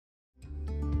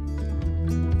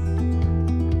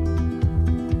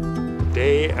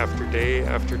day after day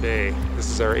after day. This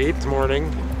is our 8th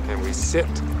morning, and we sit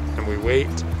and we wait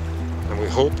and we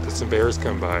hope that some bears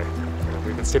come by.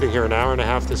 We've been sitting here an hour and a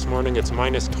half this morning. It's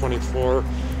minus 24.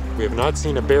 We have not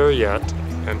seen a bear yet,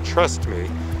 and trust me,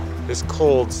 this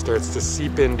cold starts to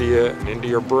seep into you and into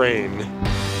your brain.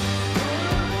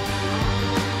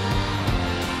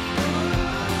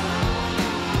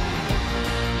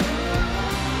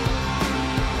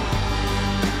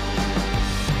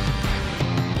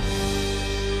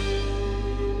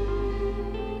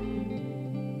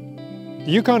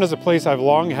 The Yukon is a place I've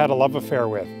long had a love affair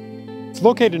with. It's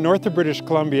located north of British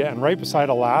Columbia and right beside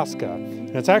Alaska, and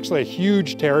it's actually a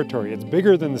huge territory. It's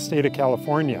bigger than the state of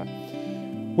California.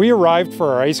 We arrived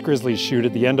for our ice grizzlies shoot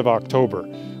at the end of October,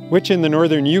 which in the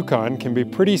northern Yukon can be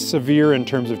pretty severe in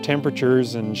terms of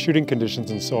temperatures and shooting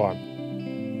conditions and so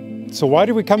on. So why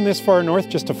did we come this far north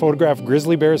just to photograph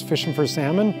grizzly bears fishing for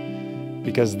salmon?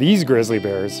 Because these grizzly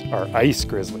bears are ice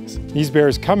grizzlies. These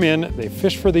bears come in, they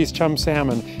fish for these chum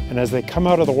salmon, and as they come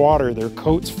out of the water, their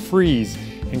coats freeze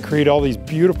and create all these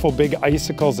beautiful big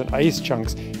icicles and ice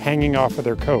chunks hanging off of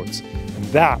their coats. And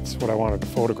that's what I wanted to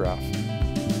photograph.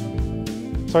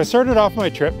 So I started off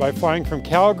my trip by flying from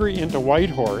Calgary into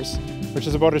Whitehorse, which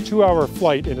is about a 2-hour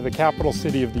flight into the capital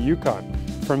city of the Yukon.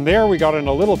 From there, we got in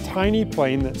a little tiny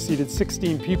plane that seated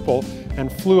 16 people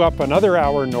and flew up another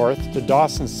hour north to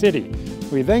Dawson City.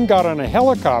 We then got on a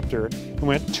helicopter and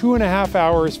went 2.5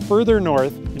 hours further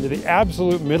north into the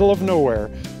absolute middle of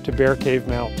nowhere to Bear Cave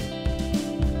Mountain.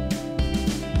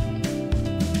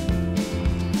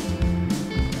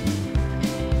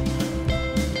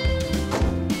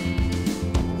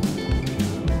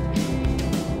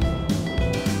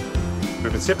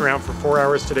 We've been sitting around for 4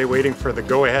 hours today waiting for the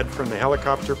go-ahead from the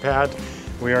helicopter pad.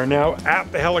 We are now at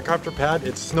the helicopter pad.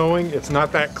 It's snowing. It's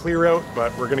not that clear out,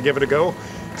 but we're gonna give it a go.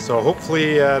 So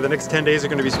hopefully the next 10 days are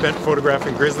gonna be spent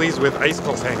photographing grizzlies with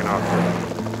icicles hanging off them.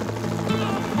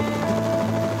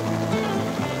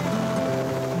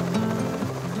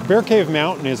 Bear Cave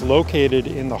Mountain is located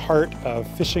in the heart of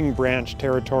Fishing Branch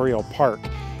Territorial Park,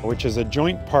 which is a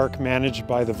joint park managed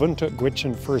by the Vuntut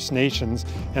Gwitchin First Nations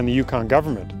and the Yukon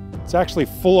government. It's actually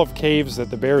full of caves that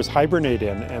the bears hibernate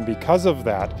in, and because of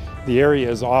that, the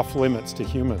area is off limits to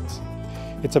humans.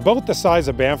 It's about the size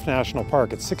of Banff National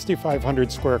Park. It's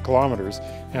 6,500 square kilometers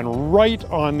and right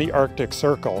on the Arctic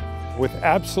Circle, with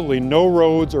absolutely no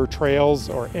roads or trails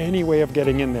or any way of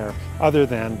getting in there other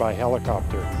than by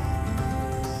helicopter.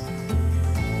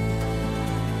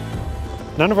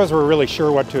 None of us were really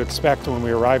sure what to expect when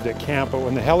we arrived at camp, but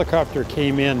when the helicopter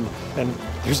came in, and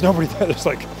there's nobody there, there's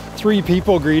like 3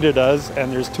 people greeted us,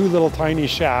 and there's 2 little tiny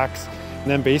shacks,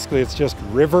 and then basically it's just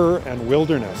river and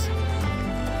wilderness.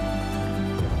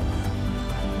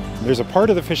 There's a part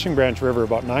of the Fishing Branch River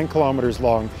about 9 kilometers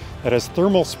long that has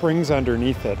thermal springs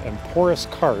underneath it and porous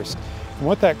karst. And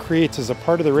what that creates is a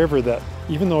part of the river that,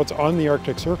 even though it's on the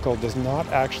Arctic Circle, does not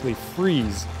actually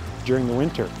freeze during the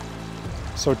winter.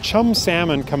 So chum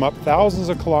salmon come up thousands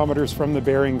of kilometers from the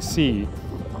Bering Sea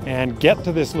and get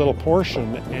to this little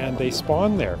portion, and they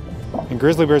spawn there. And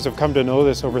grizzly bears have come to know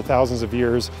this over thousands of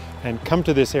years and come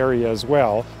to this area as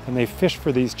well, and they fish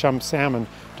for these chum salmon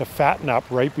to fatten up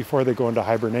right before they go into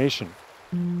hibernation.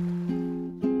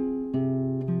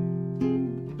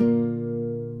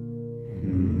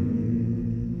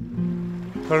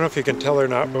 I don't know if you can tell or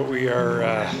not, but we are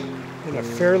in a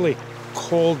fairly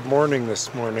cold morning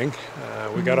this morning.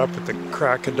 We got up at the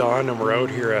crack of dawn, and we're out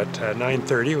here at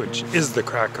 9:30, which is the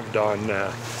crack of dawn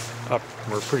up.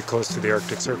 We're pretty close to the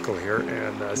Arctic Circle here,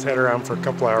 and sat around for a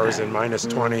couple hours in minus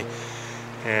 20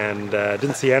 and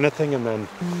didn't see anything, and then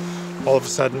all of a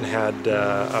sudden had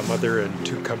a mother and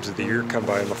 2 cubs of the year come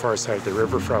by on the far side of the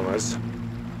river from us.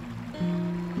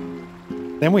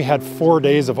 Then we had 4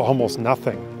 days of almost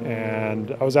nothing,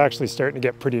 and I was actually starting to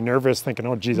get pretty nervous, thinking,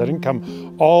 oh geez, I didn't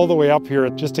come all the way up here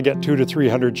just to get 200 to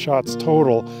 300 shots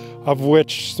total, of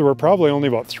which there were probably only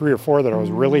about 3 or 4 that I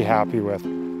was really happy with.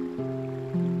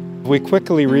 We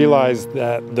quickly realized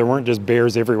that there weren't just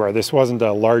bears everywhere. This wasn't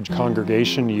a large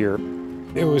congregation year.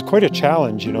 It was quite a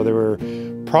challenge. You know, there were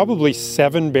probably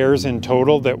 7 bears in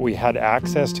total that we had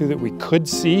access to that we could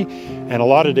see, and a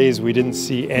lot of days we didn't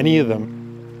see any of them.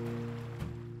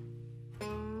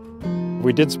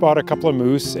 We did spot a couple of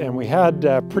moose, and we had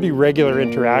pretty regular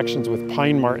interactions with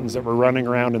pine martens that were running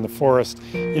around in the forest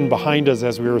in behind us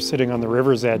as we were sitting on the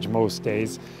river's edge most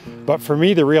days. But for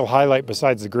me, the real highlight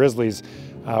besides the grizzlies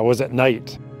was at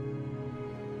night.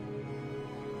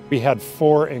 We had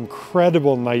 4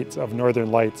 incredible nights of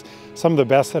northern lights, some of the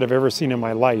best that I've ever seen in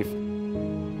my life.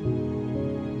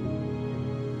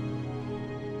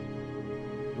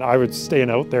 I was staying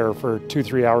out there for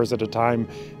 2-3 hours at a time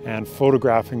and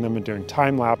photographing them and doing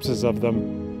time lapses of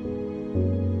them.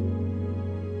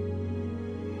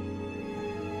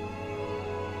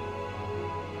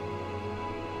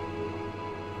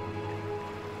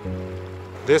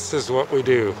 This is what we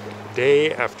do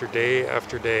day after day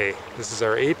after day. This is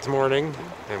our 8th morning,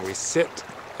 and we sit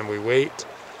and we wait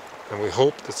and we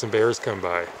hope that some bears come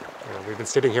by. We've been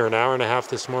sitting here an hour and a half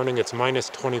this morning. It's minus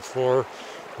 24.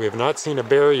 We have not seen a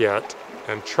bear yet,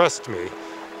 and trust me,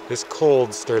 this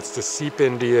cold starts to seep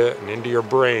into you and into your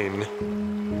brain.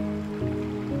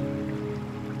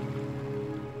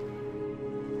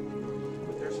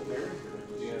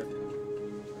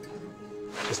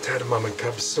 Just had a mom and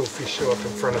cub Sophie show up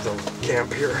in front of the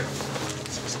camp here.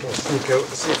 So just gonna sneak out and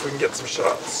see if we can get some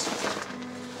shots.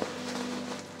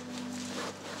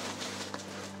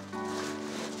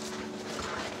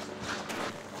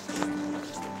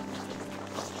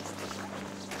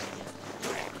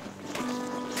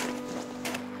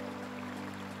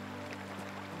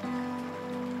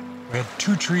 We had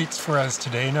 2 treats for us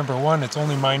today. Number 1, it's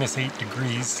only minus 8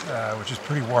 degrees, which is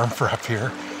pretty warm for up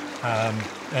here.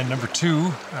 And number 2,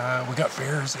 we got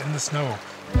bears in the snow.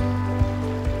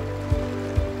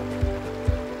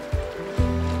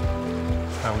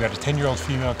 We got a 10-year-old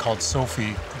female called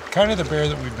Sophie, kind of the bear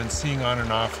that we've been seeing on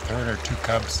and off with her and her 2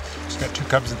 cubs. She's got 2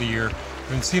 cubs of the year.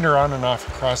 We've been seeing her on and off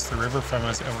across the river from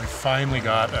us, and we finally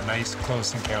got a nice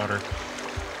close encounter.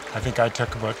 I think I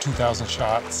took about 2,000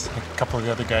 shots. A couple of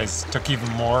the other guys took even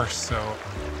more, so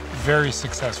very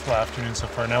successful afternoon so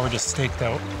far. Now we're just staked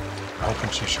out,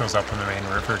 hoping she shows up on the main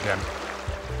river again.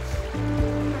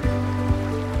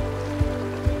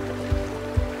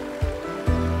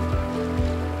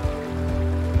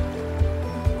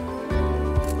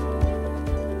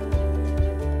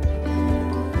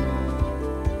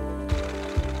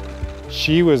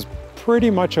 She was pretty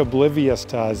much oblivious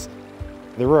to us.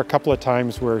 There were a couple of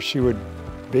times where she would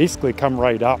basically come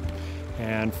right up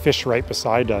and fish right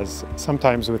beside us,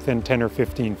 sometimes within 10 or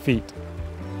 15 feet.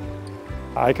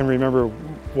 I can remember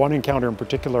one encounter in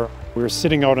particular. We were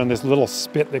sitting out on this little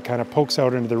spit that kind of pokes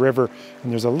out into the river,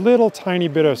 and there's a little tiny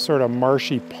bit of sort of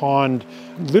marshy pond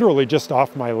literally just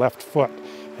off my left foot.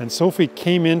 And Sophie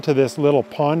came into this little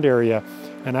pond area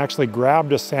and actually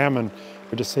grabbed a salmon.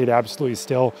 I just stayed absolutely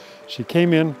still. She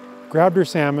came in, grabbed her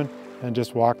salmon, and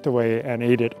just walked away and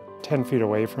ate it 10 feet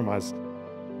away from us.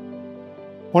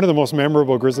 One of the most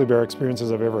memorable grizzly bear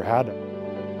experiences I've ever had.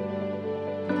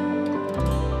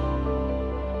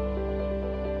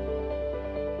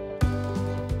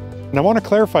 And I want to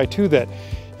clarify too that,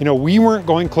 we weren't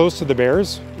going close to the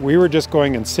bears. We were just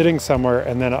going and sitting somewhere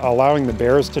and then allowing the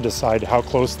bears to decide how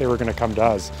close they were going to come to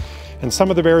us. And some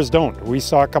of the bears don't. We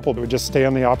saw a couple that would just stay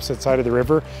on the opposite side of the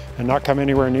river and not come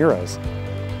anywhere near us.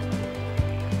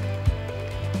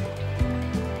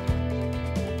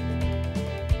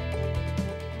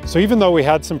 So even though we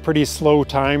had some pretty slow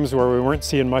times where we weren't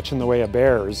seeing much in the way of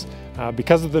bears,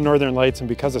 because of the Northern Lights and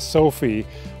because of Sophie,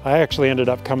 I actually ended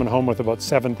up coming home with about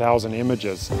 7,000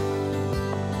 images.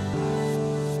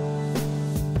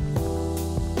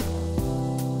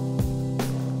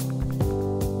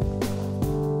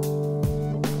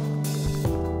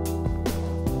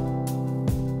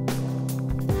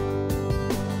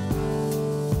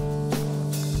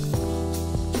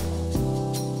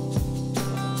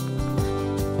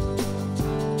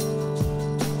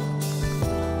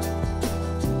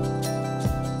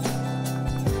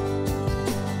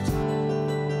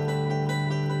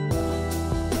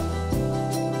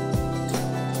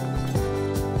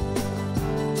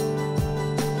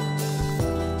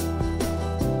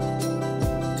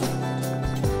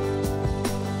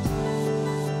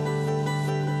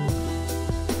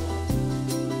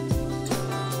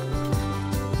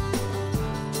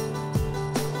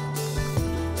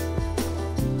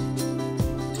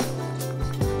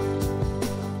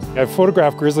 I've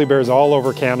photographed grizzly bears all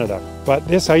over Canada, but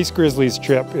this Ice Grizzlies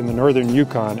trip in the northern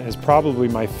Yukon is probably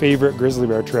my favorite grizzly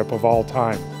bear trip of all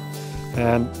time.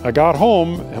 And I got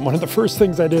home, and one of the first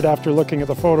things I did after looking at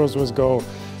the photos was go,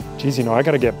 geez, I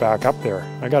gotta get back up there.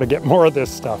 I gotta get more of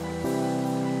this stuff.